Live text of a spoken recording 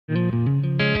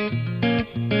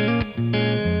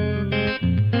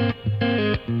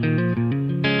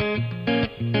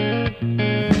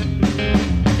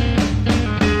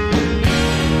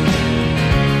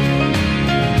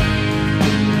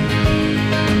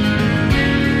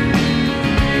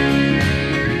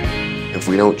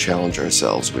don't challenge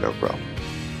ourselves, we don't grow.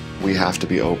 We have to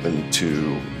be open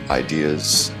to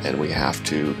ideas, and we have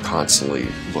to constantly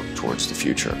look towards the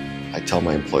future. I tell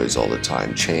my employees all the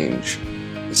time, change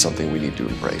is something we need to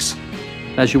embrace.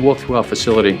 As you walk through our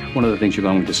facility, one of the things you're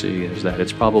going to see is that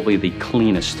it's probably the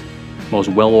cleanest, most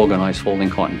well-organized folding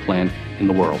carton plant in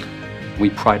the world. We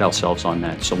pride ourselves on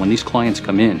that. So when these clients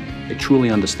come in, they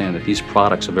truly understand that these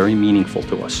products are very meaningful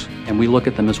to us, and we look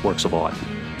at them as works of art.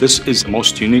 This is the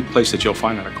most unique place that you'll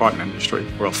find in the carton industry.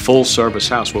 We're a full-service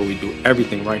house where we do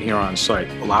everything right here on site.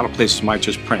 A lot of places might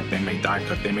just print, they may die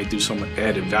cut, they may do some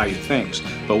added value things,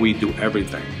 but we do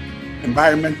everything.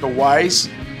 Environmental-wise,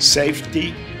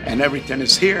 safety, and everything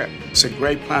is here. It's a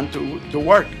great plant to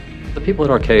work. The people at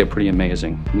Arkay are pretty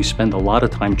amazing. We spend a lot of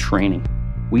time training.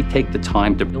 We take the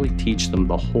time to really teach them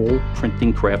the whole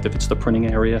printing craft, if it's the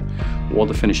printing area or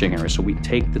the finishing area. So we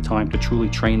take the time to truly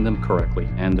train them correctly,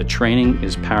 and the training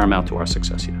is paramount to our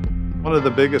success here. One of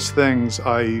the biggest things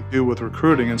I do with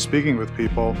recruiting and speaking with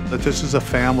people, that this is a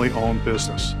family-owned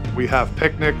business. We have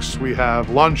picnics, we have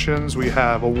luncheons, we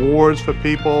have awards for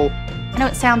people. I know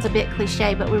it sounds a bit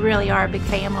cliche, but we really are a big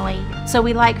family. So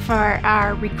we like for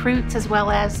our recruits as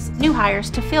well as new hires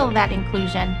to feel that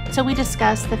inclusion. So we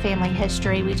discuss the family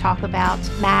history. We talk about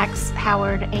Max,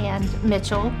 Howard, and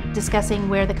Mitchell, discussing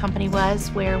where the company was,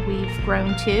 where we've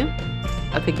grown to.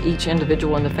 I think each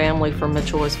individual in the family, from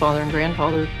Mitchell, his father and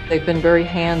grandfather, they've been very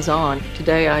hands-on.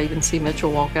 Today I even see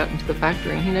Mitchell walk out into the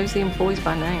factory and he knows the employees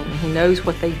by name. He knows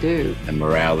what they do. The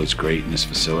morale is great in this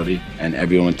facility, and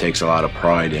everyone takes a lot of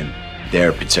pride in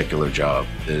their particular job.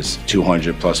 There's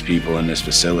 200 plus people in this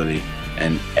facility,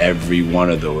 and every one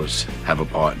of those have a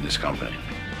part in this company.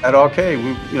 At Arkay,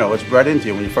 it's bred into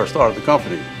you when you first started the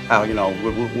company, how,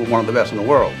 we're one of the best in the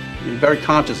world. You're very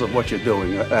conscious of what you're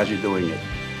doing as you're doing it.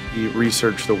 We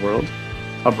research the world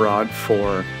abroad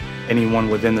for anyone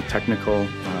within the technical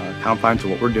confines of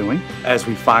what we're doing. As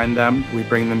we find them, we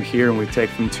bring them here and we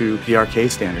take them to the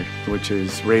Arkay standard, which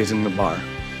is raising the bar.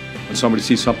 When somebody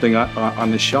sees something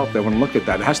on the shelf, they want to look at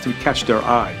that. It has to catch their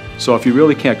eye. So if you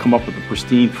really can't come up with a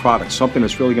pristine product, something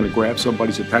that's really going to grab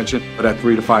somebody's attention for that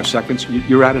 3 to 5 seconds,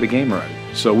 you're out of the game already.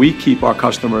 So we keep our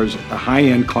customers, the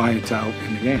high-end clientele,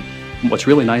 in the game. What's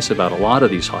really nice about a lot of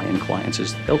these high-end clients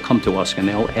is they'll come to us and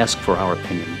they'll ask for our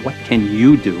opinion. What can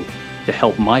you do to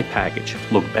help my package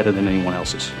look better than anyone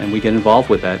else's? And we get involved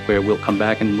with that, where we'll come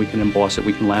back and we can emboss it,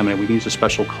 we can laminate, we can use a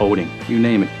special coating, you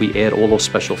name it. We add all those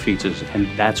special features, and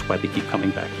that's why they keep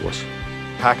coming back to us.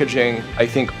 Packaging, I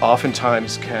think,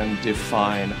 oftentimes can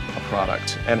define a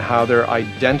product, and how they're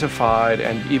identified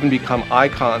and even become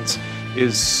icons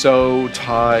is so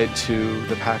tied to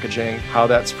the packaging, how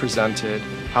that's presented,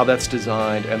 how that's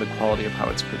designed, and the quality of how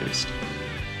it's produced.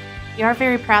 We are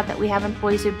very proud that we have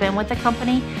employees who've been with the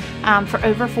company for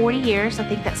over 40 years. I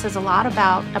think that says a lot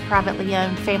about a privately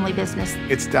owned family business.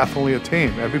 It's definitely a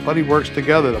team. Everybody works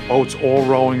together. The boat's all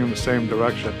rowing in the same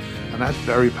direction, and that's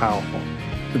very powerful.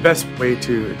 The best way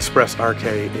to express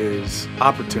Arkay is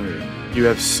opportunity. You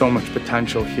have so much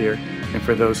potential here, and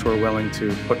for those who are willing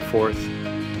to put forth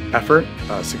effort,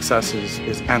 success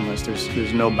is endless.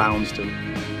 There's no bounds to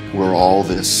it. We're all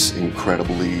this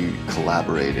incredibly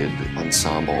collaborated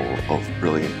ensemble of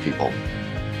brilliant people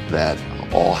that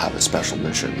all have a special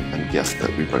mission and gift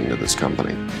that we bring to this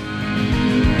company.